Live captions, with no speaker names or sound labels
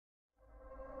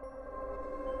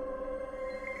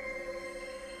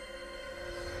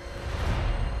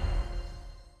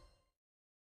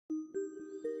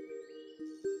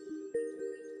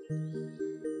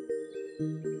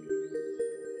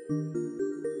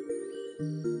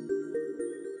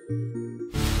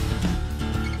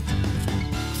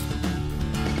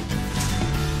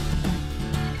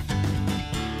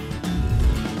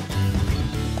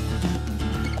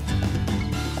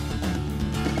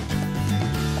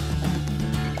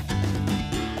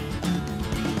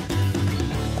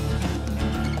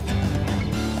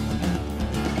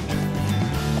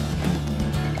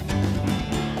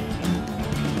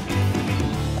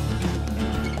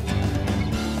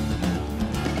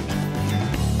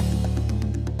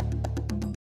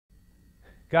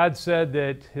God said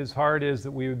that His heart is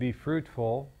that we would be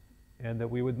fruitful and that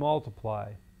we would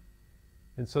multiply.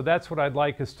 And so that's what I'd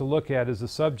like us to look at as a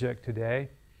subject today.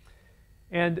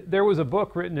 And there was a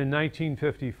book written in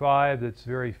 1955 that's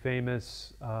very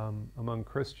famous among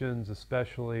Christians,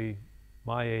 especially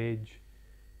my age.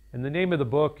 And the name of the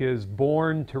book is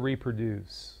Born to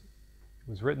Reproduce. It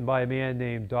was written by a man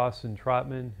named Dawson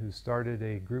Trotman, who started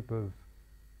a group of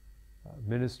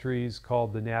ministries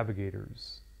called the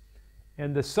Navigators.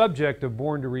 And the subject of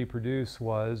Born to Reproduce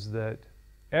was that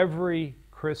every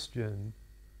Christian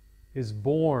is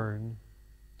born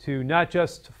to not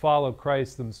just to follow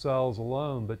Christ themselves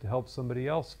alone, but to help somebody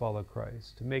else follow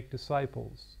Christ, to make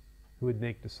disciples who would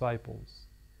make disciples.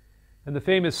 And the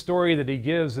famous story that he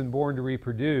gives in Born to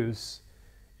Reproduce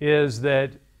is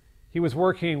that he was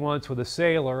working once with a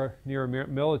sailor near a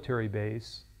military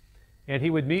base, and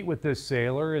he would meet with this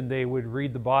sailor, and they would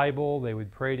read the Bible, they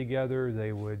would pray together,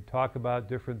 they would talk about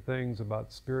different things,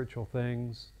 about spiritual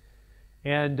things.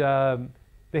 And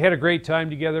they had a great time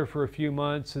together for a few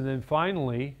months, and then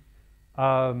finally,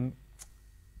 the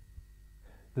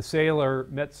sailor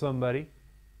met somebody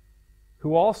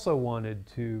who also wanted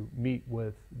to meet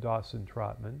with Dawson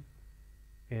Trotman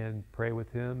and pray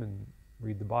with him and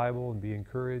read the Bible and be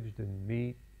encouraged and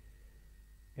meet.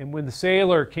 And when the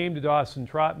sailor came to Dawson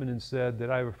Trotman and said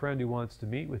that I have a friend who wants to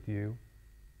meet with you,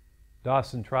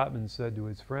 Dawson Trotman said to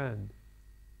his friend,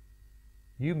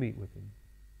 "You meet with him."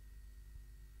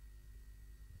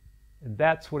 And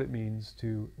that's what it means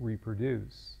to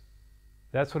reproduce.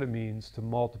 That's what it means to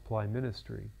multiply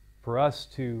ministry. For us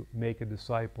to make a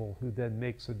disciple who then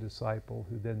makes a disciple,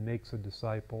 who then makes a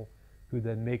disciple, who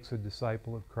then makes a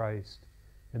disciple of Christ.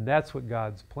 And that's what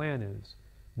God's plan is.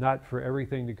 Not for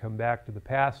everything to come back to the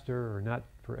pastor, or not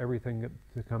for everything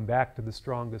to come back to the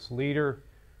strongest leader.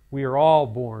 We are all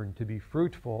born to be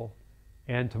fruitful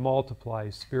and to multiply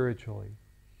spiritually.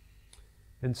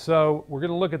 And so we're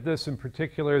going to look at this in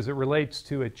particular as it relates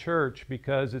to a church,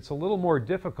 because it's a little more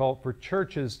difficult for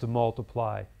churches to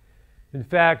multiply. In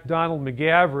fact, Donald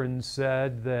McGavran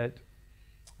said that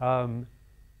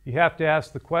you have to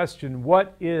ask the question,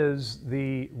 what is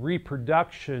the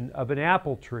reproduction of an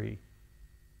apple tree?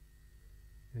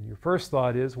 And your first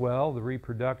thought is, well, the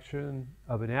reproduction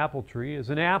of an apple tree is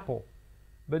an apple.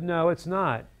 But no, it's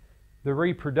not. The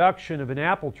reproduction of an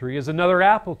apple tree is another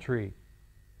apple tree.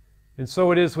 And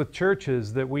so it is with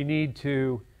churches, that we need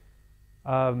to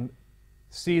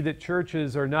see that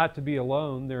churches are not to be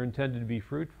alone. They're intended to be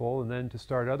fruitful, and then to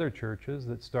start other churches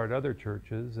that start other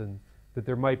churches, and that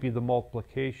there might be the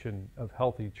multiplication of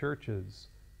healthy churches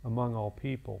among all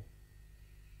people.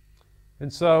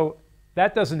 And so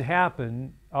that doesn't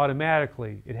happen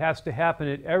automatically. It has to happen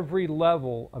at every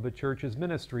level of a church's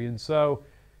ministry. And so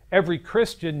every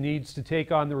Christian needs to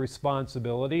take on the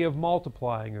responsibility of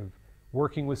multiplying, of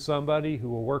working with somebody who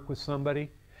will work with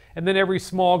somebody. And then every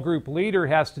small group leader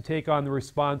has to take on the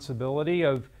responsibility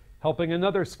of helping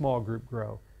another small group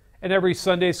grow. And every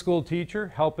Sunday school teacher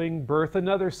helping birth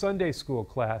another Sunday school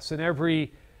class. And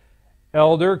every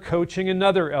elder coaching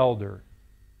another elder.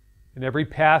 And every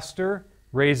pastor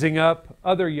raising up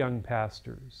other young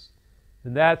pastors.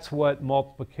 And that's what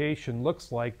multiplication looks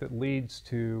like, that leads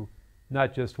to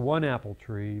not just one apple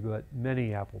tree, but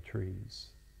many apple trees.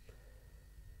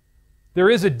 There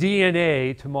is a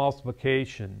DNA to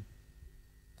multiplication.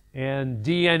 And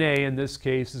DNA in this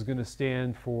case is going to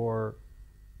stand for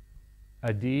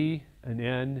a D, an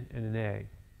N, and an A.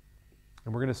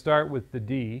 And we're going to start with the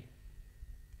D.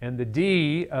 And the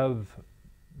D of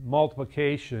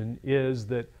multiplication is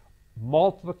that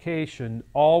multiplication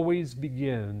always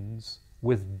begins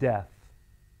with death.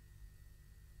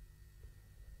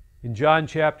 In John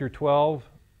chapter 12,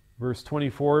 verse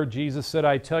 24, Jesus said,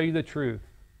 "I tell you the truth,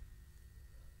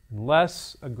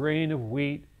 unless a grain of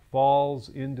wheat falls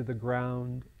into the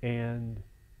ground and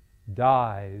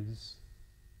dies,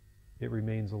 it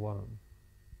remains alone.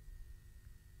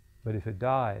 But if it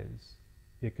dies,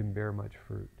 it can bear much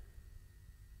fruit."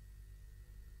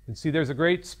 And see, there's a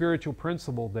great spiritual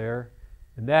principle there,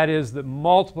 and that is that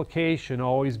multiplication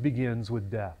always begins with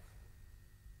death.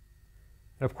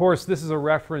 And of course, this is a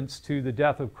reference to the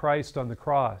death of Christ on the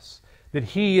cross, that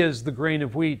he is the grain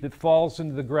of wheat that falls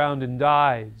into the ground and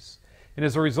dies. And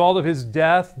as a result of his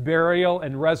death, burial,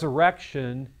 and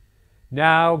resurrection,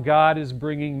 now God is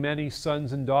bringing many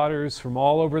sons and daughters from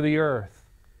all over the earth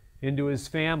into his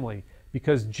family,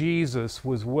 because Jesus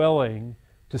was willing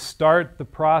to start the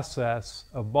process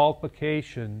of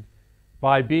multiplication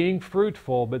by being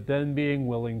fruitful, but then being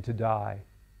willing to die.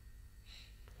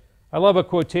 I love a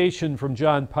quotation from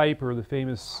John Piper, the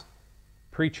famous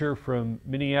preacher from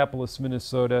Minneapolis,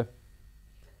 Minnesota.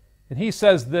 And he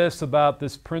says this about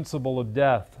this principle of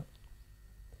death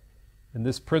and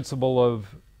this principle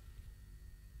of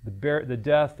the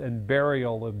death and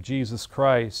burial of Jesus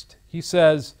Christ. He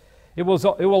says, it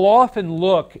will often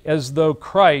look as though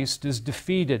Christ is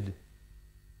defeated.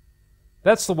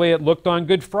 That's the way it looked on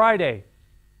Good Friday.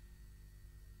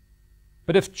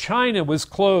 But if China was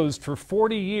closed for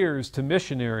 40 years to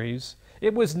missionaries,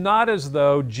 it was not as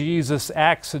though Jesus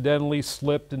accidentally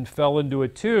slipped and fell into a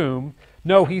tomb.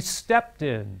 No, he stepped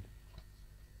in.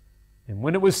 And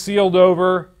when it was sealed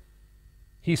over,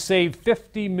 he saved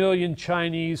 50 million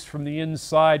Chinese from the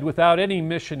inside without any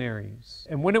missionaries.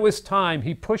 And when it was time,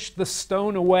 he pushed the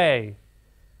stone away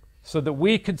so that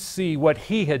we could see what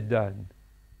he had done.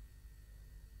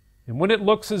 And when it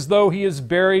looks as though he is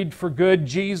buried for good,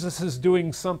 Jesus is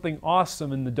doing something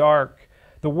awesome in the dark.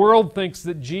 The world thinks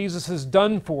that Jesus is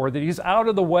done for, that he's out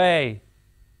of the way.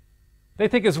 They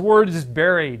think his word is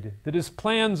buried, that his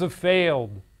plans have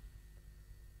failed.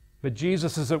 But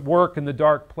Jesus is at work in the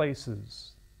dark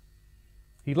places.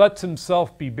 He lets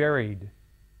himself be buried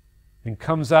and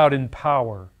comes out in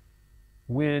power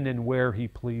when and where he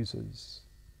pleases.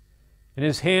 And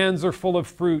his hands are full of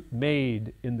fruit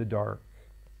made in the dark.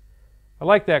 I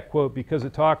like that quote because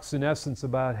it talks in essence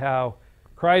about how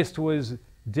Christ was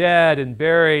dead and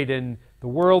buried and the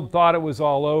world thought it was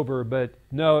all over, but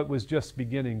no, it was just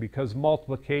beginning, because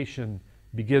multiplication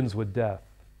begins with death.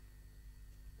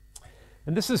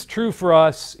 And this is true for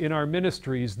us in our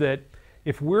ministries, that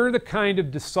if we're the kind of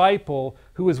disciple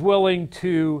who is willing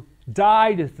to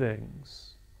die to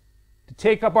things, to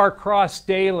take up our cross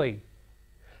daily,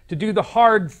 to do the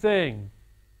hard thing,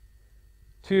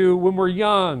 to, when we're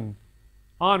young,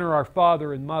 honor our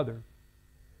father and mother,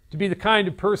 to be the kind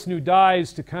of person who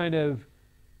dies to kind of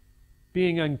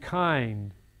being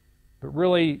unkind, but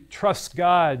really trusts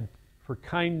God for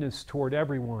kindness toward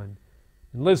everyone,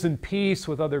 and lives in peace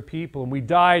with other people, and we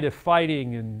die to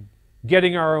fighting and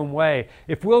getting our own way.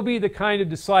 If we'll be the kind of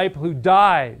disciple who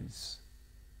dies,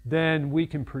 then we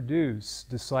can produce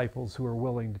disciples who are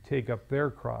willing to take up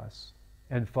their cross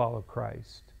and follow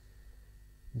Christ.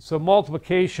 And so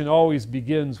multiplication always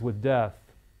begins with death.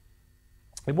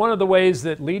 And one of the ways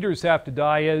that leaders have to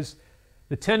die is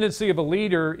the tendency of a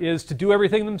leader is to do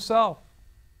everything themselves.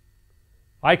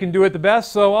 I can do it the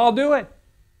best, so I'll do it.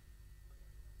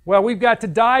 Well, we've got to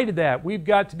die to that. We've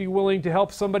got to be willing to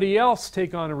help somebody else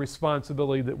take on a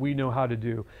responsibility that we know how to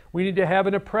do. We need to have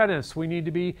an apprentice. We need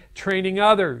to be training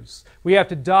others. We have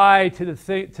to die to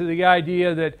the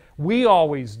idea that we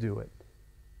always do it.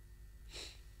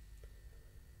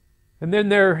 And then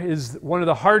there is one of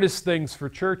the hardest things for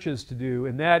churches to do,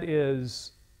 and that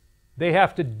is they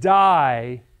have to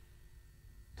die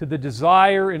to the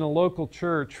desire in a local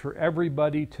church for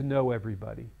everybody to know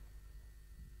everybody.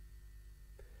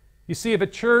 You see, if a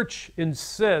church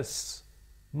insists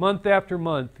month after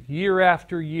month, year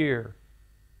after year,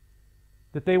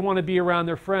 that they want to be around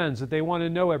their friends, that they want to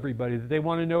know everybody, that they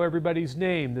want to know everybody's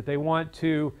name, that they want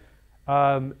to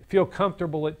feel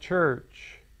comfortable at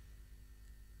church,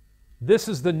 this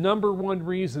is the number one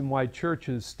reason why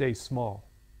churches stay small.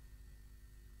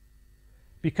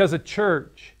 Because a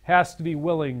church has to be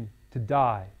willing to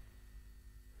die.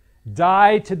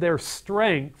 Die to their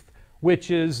strength,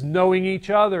 which is knowing each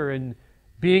other and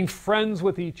being friends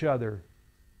with each other.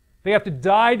 They have to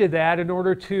die to that in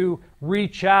order to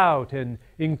reach out and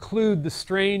include the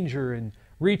stranger and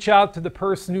reach out to the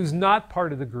person who's not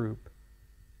part of the group.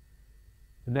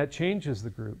 And that changes the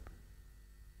group.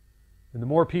 And the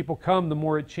more people come, the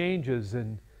more it changes.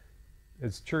 And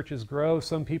as churches grow,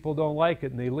 some people don't like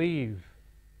it and they leave.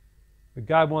 But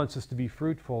God wants us to be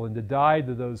fruitful and to die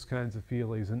to those kinds of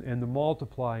feelings and to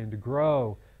multiply and to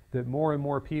grow, that more and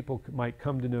more people might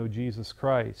come to know Jesus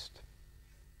Christ.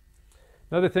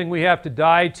 Another thing we have to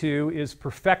die to is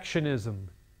perfectionism.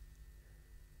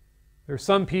 There are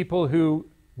some people who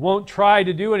won't try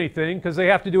to do anything because they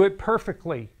have to do it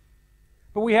perfectly.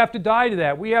 But we have to die to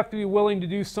that. We have to be willing to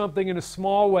do something in a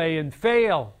small way and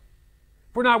fail.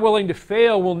 If we're not willing to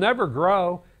fail, we'll never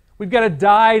grow. We've got to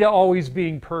die to always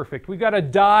being perfect. We've got to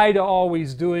die to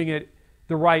always doing it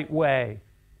the right way.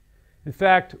 In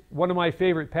fact, one of my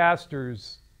favorite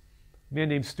pastors, a man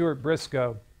named Stuart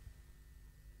Briscoe,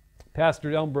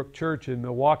 pastored Elmbrook Church in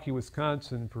Milwaukee,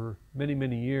 Wisconsin for many,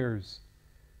 many years.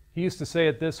 He used to say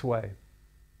it this way: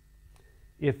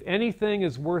 if anything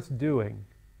is worth doing,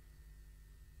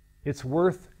 it's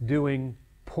worth doing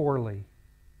poorly.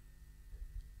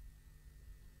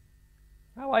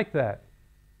 I like that.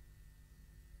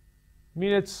 I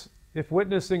mean, if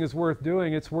witnessing is worth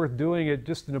doing, it's worth doing it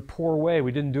just in a poor way.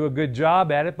 We didn't do a good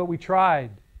job at it, but we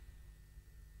tried.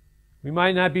 We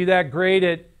might not be that great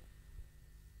at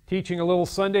teaching a little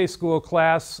Sunday school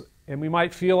class, and we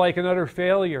might feel like an utter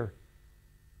failure.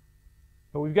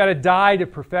 But we've got to die to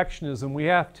perfectionism. We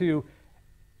have to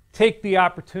take the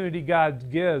opportunity God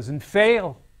gives and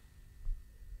fail.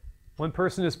 One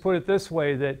person has put it this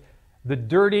way, that the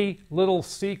dirty little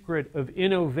secret of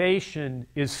innovation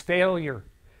is failure.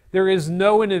 There is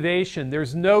no innovation,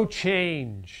 there's no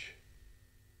change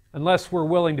unless we're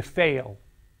willing to fail,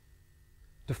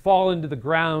 to fall into the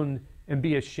ground and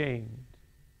be ashamed.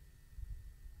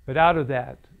 But out of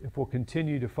that, if we'll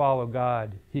continue to follow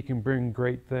God, He can bring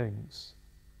great things.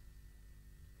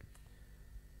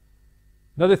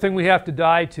 Another thing we have to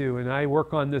die to, and I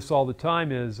work on this all the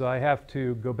time, is I have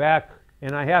to go back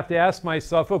and I have to ask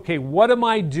myself, okay, what am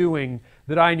I doing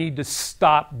that I need to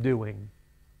stop doing?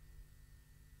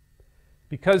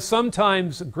 Because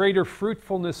sometimes greater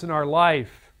fruitfulness in our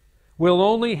life will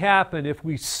only happen if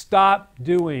we stop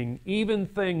doing even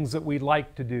things that we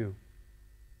like to do.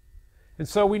 And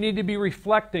so we need to be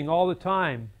reflecting all the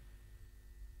time,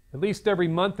 at least every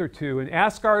month or two, and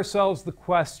ask ourselves the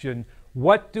question,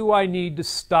 what do I need to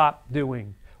stop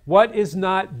doing? What is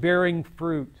not bearing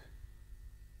fruit?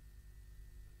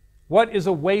 What is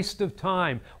a waste of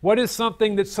time? What is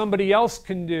something that somebody else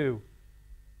can do?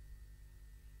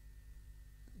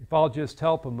 If I'll just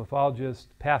help them, if I'll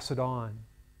just pass it on.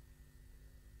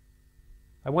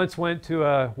 I once went to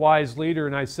a wise leader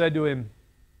and I said to him,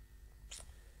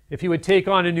 if he would take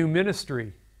on a new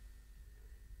ministry.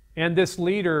 And this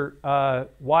leader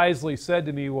wisely said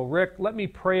to me, well, Rick, let me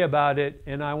pray about it,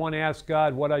 and I want to ask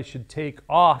God what I should take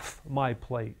off my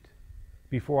plate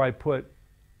before I put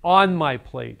on my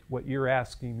plate what you're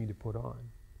asking me to put on.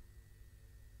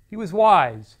 He was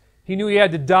wise. He knew he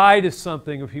had to die to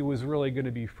something if he was really going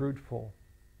to be fruitful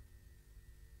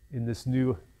in this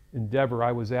new endeavor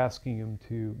I was asking him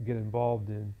to get involved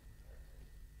in.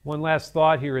 One last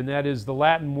thought here, and that is the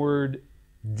Latin word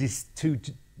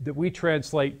that we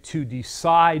translate to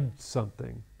decide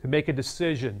something, to make a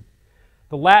decision.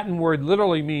 The Latin word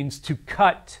literally means to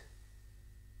cut.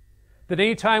 That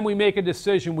anytime we make a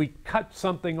decision, we cut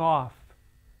something off.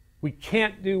 We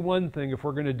can't do one thing if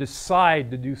we're going to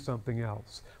decide to do something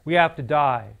else. We have to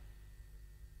die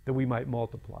that we might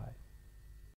multiply.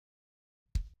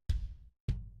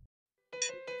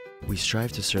 We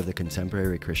strive to serve the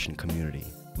contemporary Christian community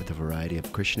with a variety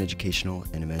of Christian educational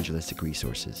and evangelistic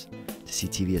resources. To see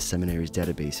TVS Seminary's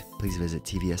database, please visit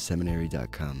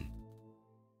tvsseminary.com.